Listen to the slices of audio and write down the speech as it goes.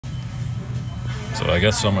So I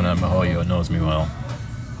guess someone at Mahoyo knows me well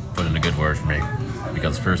put in a good word for me,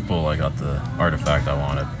 because first pull I got the artifact I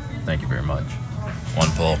wanted. Thank you very much. One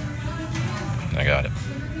pull, I got it.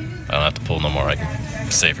 I don't have to pull no more. I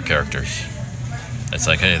can save for characters. It's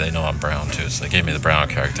like, hey, they know I'm brown too, so they gave me the brown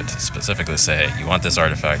character to specifically say, hey, you want this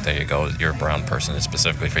artifact, there you go, you're a brown person, it's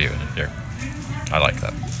specifically for you. Here. I like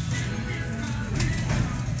that.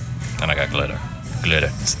 And I got glitter.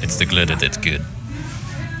 Glitter. It's the glitter that's good.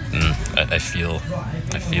 I feel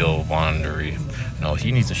wandery. No,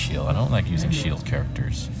 he needs a shield. I don't like using shield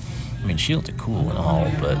characters. I mean, shields are cool and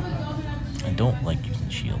all, but I don't like using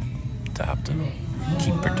shield to have to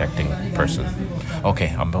keep protecting person.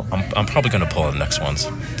 Okay, I'm probably gonna pull in the next ones.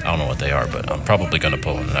 I don't know what they are, but I'm probably gonna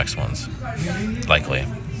pull in the next ones. Likely,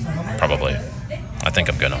 probably. I think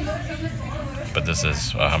I'm gonna. But this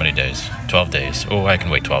is how many days? 12 days. Oh, I can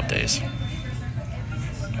wait 12 days.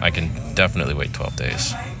 I can definitely wait 12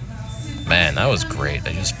 days. Man, that was great.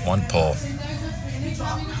 I just one pull.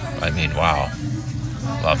 I mean, wow.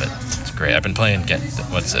 Love it. It's great. I've been playing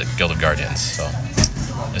Guild of Guardians, so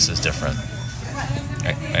this is different.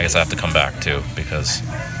 I guess I have to come back too, because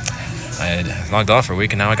I logged off for a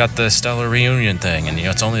week and now I got the Stellar Reunion thing, and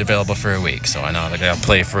it's only available for a week, so I know I gotta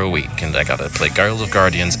play for a week, and I gotta play Guild of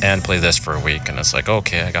Guardians and play this for a week, and it's like,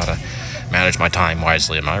 okay, I gotta manage my time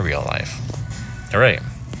wisely in my real life. Alright.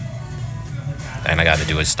 And I gotta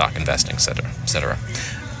do a stock investing, etc.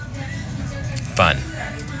 Fun.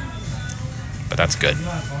 But that's good.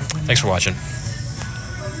 Thanks for watching.